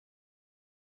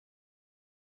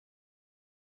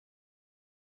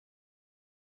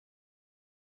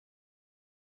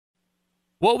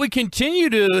Well, we continue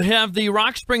to have the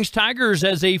Rock Springs Tigers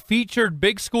as a featured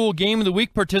Big School Game of the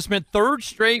Week participant, third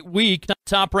straight week.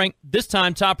 This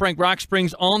time, top-ranked Rock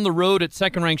Springs on the road at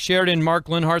second-ranked Sheridan. Mark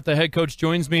Lenhart, the head coach,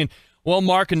 joins me. And, well,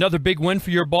 Mark, another big win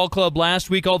for your ball club last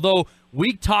week, although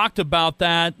we talked about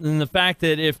that and the fact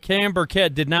that if Cam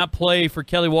Burkett did not play for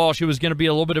Kelly Walsh, it was going to be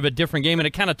a little bit of a different game, and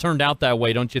it kind of turned out that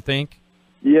way, don't you think?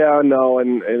 Yeah, no,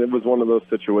 and it was one of those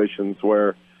situations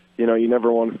where, you know, you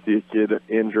never want to see a kid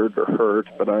injured or hurt,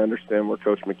 but I understand where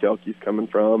Coach McKelkey's coming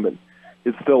from, and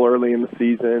it's still early in the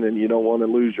season, and you don't want to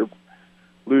lose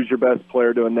your best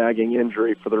player to a nagging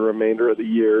injury for the remainder of the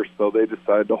year, so they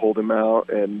decided to hold him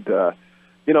out, and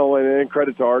you know, and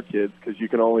credit to our kids because you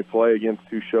can only play against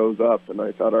who shows up, and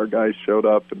I thought our guys showed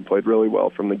up and played really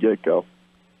well from the get-go.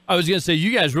 I was going to say,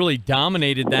 you guys really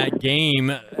dominated that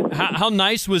game. How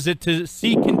nice was it to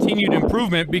see continued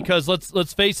improvement? Because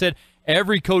let's face it,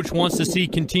 every coach wants to see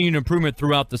continued improvement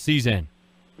throughout the season.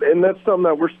 And that's something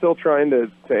that we're still trying to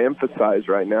emphasize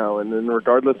right now. And then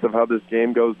regardless of how this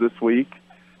game goes this week,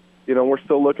 you know, we're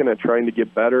still looking at trying to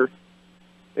get better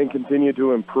and continue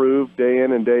to improve day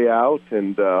in and day out,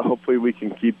 and hopefully we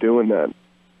can keep doing that.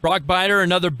 Brock Biter,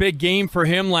 another big game for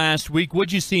him last week.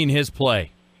 What'd you see in his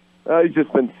play? He's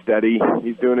just been steady.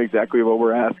 He's doing exactly what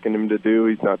we're asking him to do.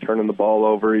 He's not turning the ball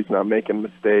over. He's not making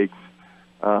mistakes.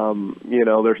 You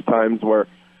know, there's times where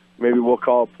maybe we'll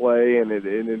call a play and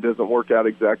it doesn't work out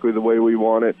exactly the way we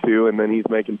want it to, and then he's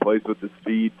making plays with his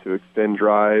feet to extend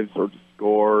drives or to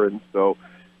score. And so,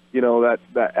 you know,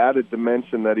 that added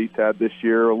dimension that he's had this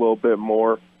year, a little bit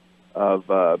more of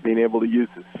being able to use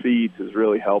his feet has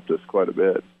really helped us quite a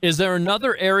bit. Is there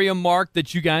another area, Mark,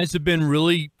 that you guys have been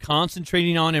really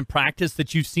concentrating on in practice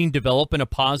that you've seen develop in a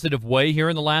positive way here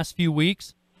in the last few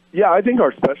weeks? Yeah, I think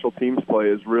our special teams play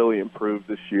has really improved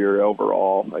this year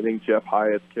overall. I think Jeff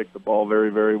Hyatt's kicked the ball very,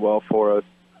 very well for us.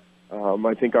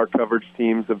 I think our coverage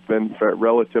teams have been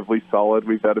relatively solid.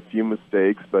 We've had a few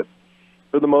mistakes, but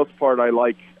for the most part, I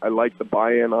like the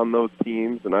buy-in on those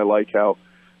teams, and I like how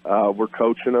we're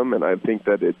coaching them, and I think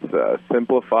that it's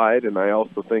simplified, and I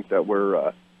also think that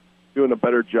we're doing a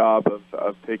better job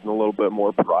of taking a little bit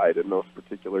more pride in those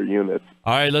particular units.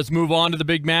 All right, let's move on to the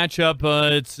big matchup.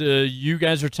 It's you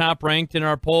guys are top ranked in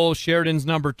our poll. Sheridan's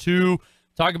number 2.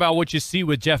 Talk about what you see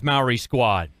with Jeff Mowry's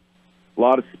squad. A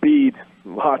lot of speed,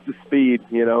 lots of speed.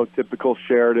 You know, typical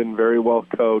Sheridan, very well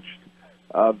coached,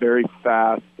 very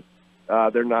fast.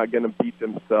 They're not going to beat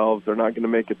themselves. They're not going to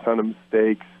make a ton of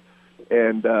mistakes.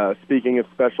 And speaking of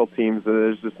special teams,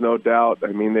 there's just no doubt.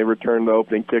 I mean, they returned the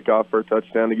opening kickoff for a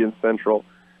touchdown against Central.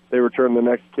 They returned the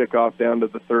next kickoff down to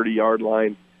the 30-yard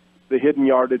line. The hidden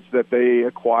yardage that they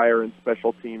acquire in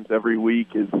special teams every week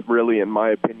is really, in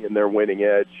my opinion, their winning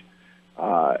edge.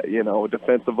 You know,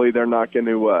 defensively, they're not going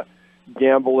to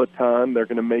gamble a ton. They're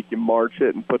going to make you march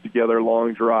it and put together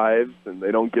long drives, and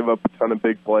they don't give up a ton of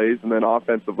big plays. And then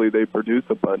offensively, they produce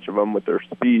a bunch of them with their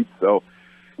speed. So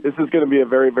this is going to be a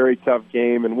very, very tough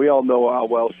game, and we all know how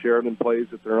well Sheridan plays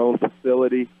at their own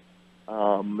facility.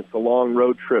 It's a long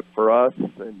road trip for us,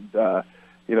 and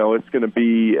you know, it's going to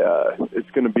be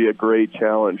a great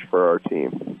challenge for our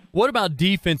team. What about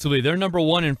defensively? They're number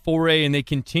 1 in 4A, and they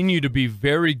continue to be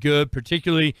very good,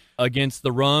 particularly against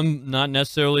the run. Not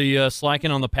necessarily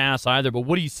slacking on the pass either. But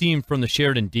what are you seeing from the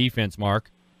Sheridan defense, Mark?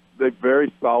 They're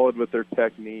very solid with their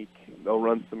technique. They'll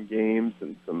run some games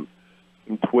and some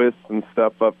twists and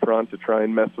stuff up front to try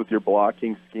and mess with your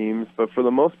blocking schemes. But for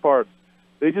the most part,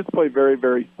 they just play very,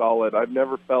 very solid. I've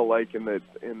never felt like in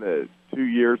the 2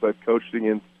 years I've coached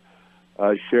against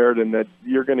Sheridan that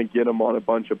you're going to get them on a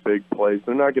bunch of big plays.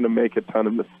 They're not going to make a ton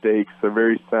of mistakes. They're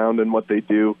very sound in what they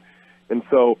do. And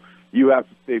so you have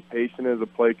to stay patient as a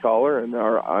play caller, and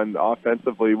on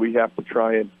offensively we have to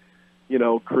try and, you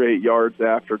know, create yards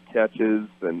after catches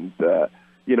and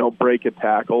you know, break a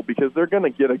tackle, because they're going to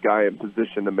get a guy in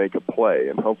position to make a play,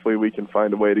 and hopefully we can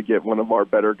find a way to get one of our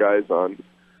better guys on,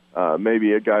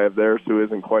 maybe a guy of theirs who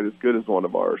isn't quite as good as one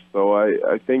of ours. So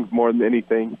I think more than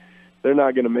anything, they're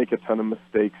not going to make a ton of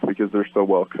mistakes because they're so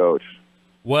well coached.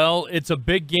 Well, it's a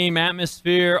big game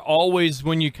atmosphere always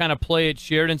when you kind of play at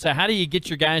Sheridan. So how do you get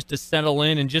your guys to settle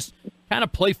in and just kind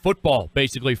of play football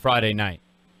basically Friday night?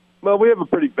 Well, we have a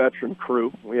pretty veteran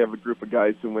crew. We have a group of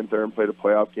guys who went there and played a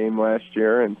playoff game last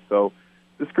year, and so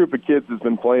this group of kids has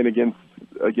been playing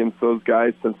against those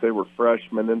guys since they were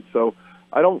freshmen, and so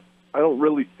I don't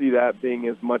really see that being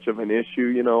as much of an issue.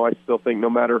 You know, I still think no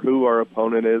matter who our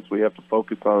opponent is, we have to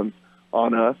focus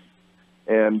on us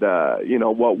and you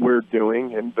know, what we're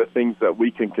doing and the things that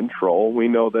we can control. We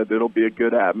know that it'll be a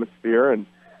good atmosphere, and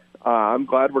I'm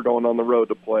glad we're going on the road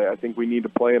to play. I think we need to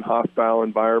play in hostile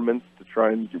environments to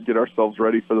try and get ourselves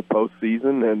ready for the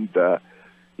postseason, and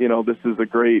this is a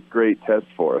great test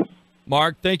for us.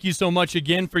 Mark, thank you so much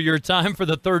again for your time for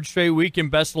the third straight week,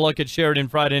 and best of luck at Sheridan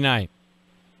Friday night.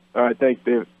 All right, thanks,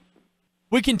 David.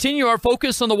 We continue our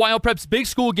focus on the Wyopreps Big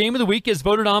School Game of the Week as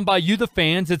voted on by you, the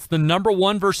fans. It's the number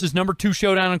 1 versus number 2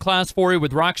 showdown in Class 4A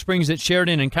with Rock Springs at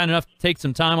Sheridan, and kind enough to take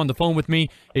some time on the phone with me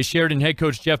is Sheridan head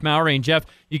coach Jeff Mowry. And Jeff,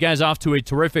 you guys off to a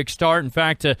terrific start. In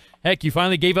fact, you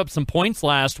finally gave up some points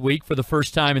last week for the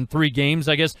first time in 3 games.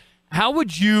 I guess, how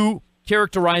would you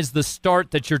characterize the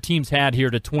start that your team's had here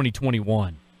to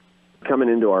 2021? Coming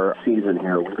into our season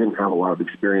here, we didn't have a lot of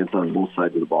experience on both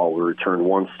sides of the ball. We returned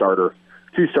 1 starter,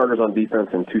 2 starters on defense,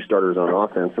 and 2 starters on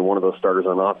offense. And one of those starters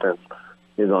on offense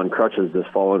is on crutches this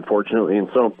fall, unfortunately. And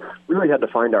so we really had to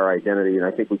find our identity, and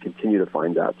I think we continue to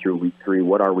find that through week 3.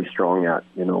 What are we strong at?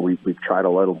 We've tried a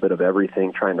little bit of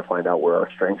everything, trying to find out where our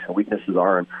strengths and weaknesses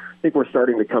are. And I think we're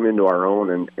starting to come into our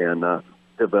own and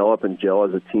develop and gel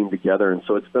as a team together. And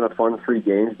so it's been a fun 3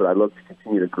 games, but I look to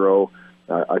continue to grow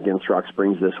against Rock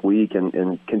Springs this week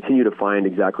and continue to find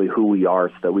exactly who we are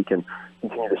so that we can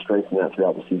continue to strengthen that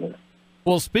throughout the season.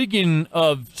 Well, speaking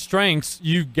of strengths,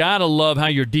 you've got to love how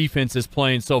your defense is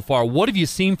playing so far. What have you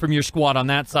seen from your squad on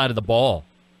that side of the ball?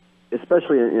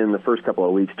 Especially in the first couple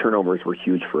of weeks, turnovers were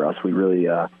huge for us. We really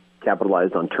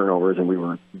capitalized on turnovers, and we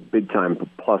were big-time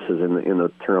pluses in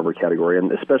the turnover category.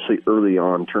 And especially early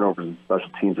on, turnovers and special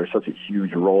teams are such a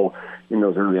huge role in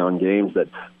those early-on games that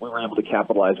we were able to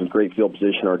capitalize with great field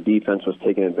position. Our defense was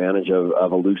taking advantage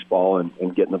of a loose ball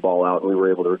and getting the ball out, and we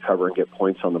were able to recover and get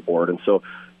points on the board. And so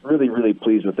really, really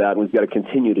pleased with that. And we've got to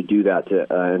continue to do that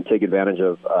and take advantage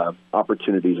of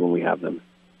opportunities when we have them.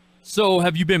 So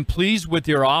have you been pleased with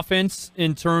your offense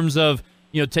in terms of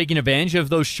taking advantage of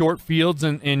those short fields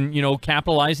and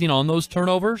capitalizing on those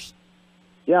turnovers?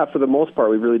 Yeah, for the most part,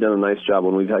 we've really done a nice job.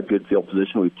 When we've had good field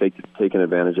position, we've taken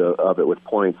advantage of it with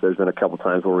points. There's been a couple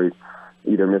times where we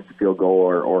either missed a field goal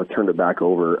or turned it back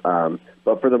over.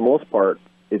 But for the most part,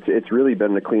 it's really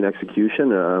been a clean execution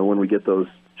when we get those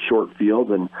short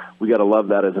fields, and we got to love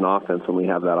that as an offense when we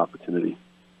have that opportunity.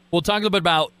 We'll talk a little bit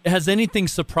about, has anything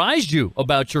surprised you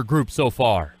about your group so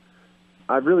far?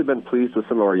 I've really been pleased with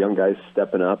some of our young guys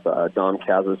stepping up. Dom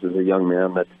Kazas is a young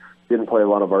man that didn't play a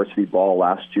lot of varsity ball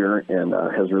last year and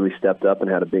has really stepped up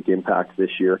and had a big impact this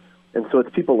year. And so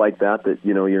it's people like that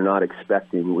you're not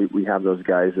expecting. We have those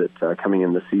guys that coming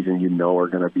in the season are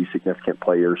going to be significant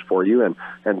players for you,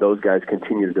 and those guys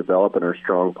continue to develop and are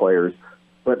strong players.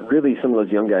 But really, some of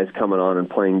those young guys coming on and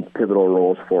playing pivotal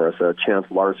roles for us. Chance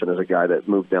Larson is a guy that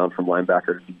moved down from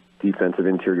linebacker to defensive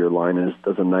interior line and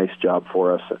does a nice job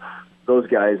for us. Those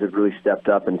guys have really stepped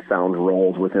up and found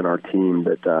roles within our team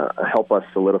that help us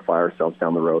solidify ourselves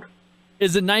down the road.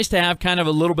 Is it nice to have kind of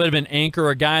a little bit of an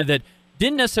anchor, a guy that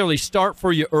didn't necessarily start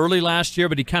for you early last year,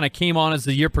 but he kind of came on as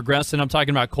the year progressed? And I'm talking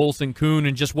about Colson Kuhn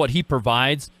and just what he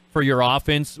provides for your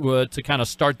offense to kind of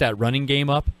start that running game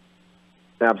up?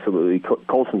 Absolutely.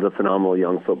 Colson's a phenomenal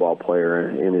young football player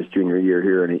in his junior year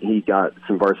here, and he got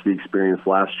some varsity experience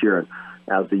last year. And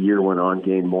as the year went on,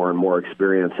 gained more and more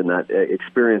experience, and that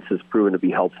experience has proven to be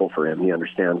helpful for him. He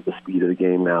understands the speed of the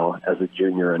game now as a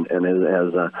junior, and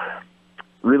has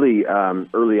really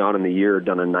early on in the year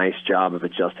done a nice job of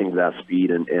adjusting to that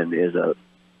speed, and is a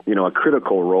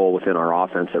critical role within our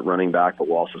offense at running back, but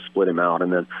we'll also split him out,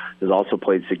 and then has also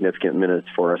played significant minutes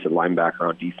for us at linebacker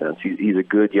on defense. He's a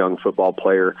good young football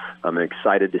player. I'm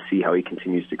excited to see how he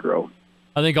continues to grow.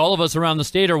 I think all of us around the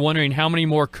state are wondering how many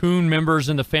more Kuhn members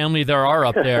in the family there are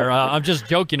up there. I'm just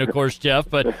joking, of course, Jeff,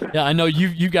 but yeah, I know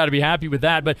you've got to be happy with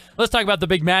that. But let's talk about the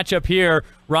big matchup here.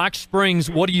 Rock Springs,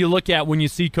 what do you look at when you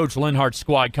see Coach Lenhart's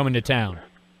squad coming to town?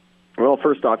 Well,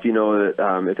 first off,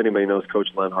 that if anybody knows Coach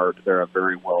Lenhart, they're a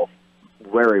very well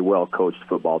coached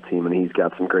football team, and he's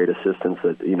got some great assistants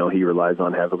that he relies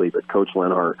on heavily. But Coach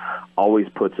Lenhart always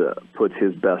puts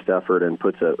his best effort and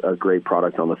puts a great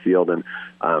product on the field, and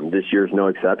this year's no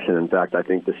exception. In fact, I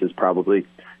think this is probably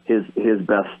his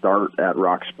best start at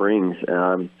Rock Springs.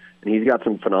 And he's got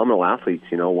some phenomenal athletes.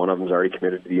 One of them's already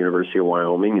committed to the University of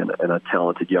Wyoming, and a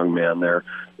talented young man there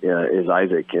is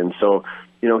Isaac. And so,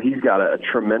 he's got a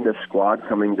tremendous squad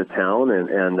coming to town,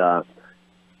 and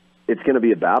it's going to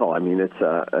be a battle. I mean,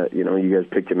 it's you guys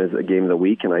picked him as a game of the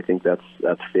week, and I think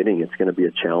that's fitting. It's going to be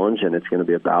a challenge, and it's going to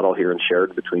be a battle here in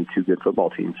Sheridan between 2 good football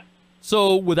teams.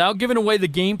 So, without giving away the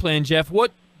game plan, Jeff,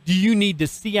 what do you need to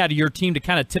see out of your team to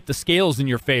kind of tip the scales in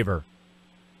your favor?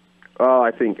 Oh,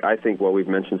 I think what we've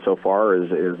mentioned so far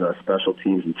is special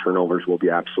teams and turnovers will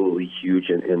be absolutely huge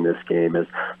in this game, as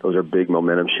those are big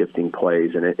momentum shifting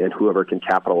plays, and whoever can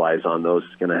capitalize on those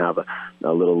is going to have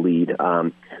a little lead.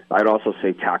 I'd also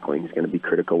say tackling is going to be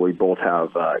critical. We both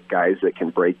have guys that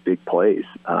can break big plays,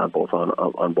 both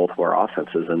on both of our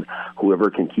offenses, and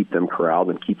whoever can keep them corralled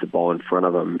and keep the ball in front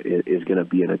of them is going to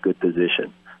be in a good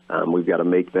position. We've got to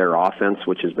make their offense,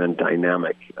 which has been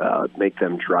dynamic, make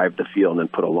them drive the field and then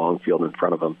put a long field in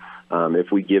front of them. If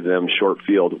we give them short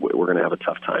field, we're going to have a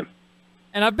tough time.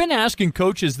 And I've been asking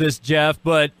coaches this, Jeff,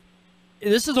 but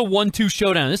this is a 1-2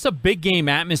 showdown. This is a big game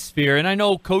atmosphere, and I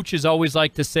know coaches always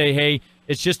like to say, hey,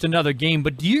 it's just another game,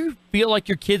 but do you feel like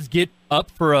your kids get up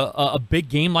for a big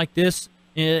game like this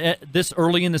this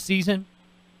early in the season?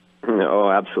 Oh,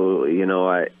 absolutely. You know,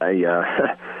 I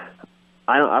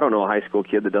don't know a high school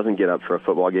kid that doesn't get up for a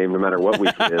football game no matter what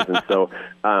week it is. And so,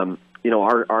 you know,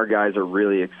 our guys are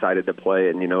really excited to play.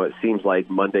 And, you know, it seems like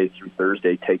Monday through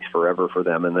Thursday takes forever for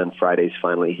them. And then Friday's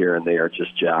finally here and they are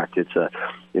just jacked. It's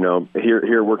you know,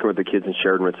 here working with the kids in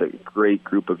Sheridan, it's a great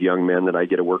group of young men that I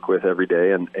get to work with every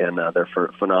day. And they're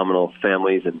phenomenal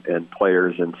families and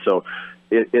players. And so,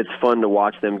 it's fun to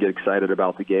watch them get excited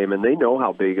about the game, and they know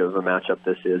how big of a matchup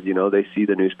this is. You know, they see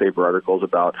the newspaper articles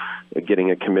about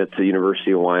getting a commit to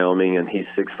University of Wyoming, and he's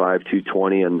 6'5",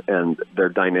 220, and their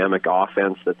dynamic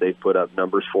offense that they put up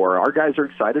numbers for. Our guys are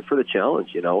excited for the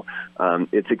challenge. You know,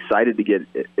 it's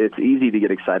easy to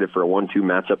get excited for a 1-2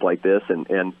 matchup like this,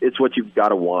 and it's what you've got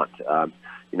to want.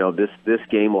 You know, this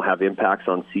game will have impacts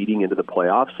on seeding into the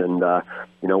playoffs, and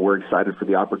you know, we're excited for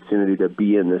the opportunity to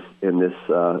be in this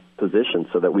position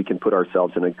so that we can put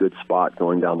ourselves in a good spot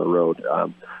going down the road.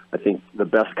 I think the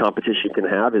best competition can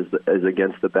have is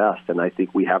against the best, and I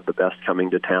think we have the best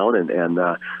coming to town, and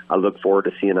I look forward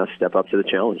to seeing us step up to the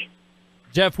challenge.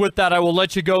 Jeff, with that, I will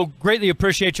let you go. Greatly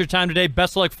appreciate your time today.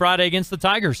 Best of luck Friday against the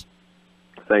Tigers.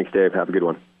 Thanks, Dave. Have a good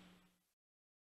one.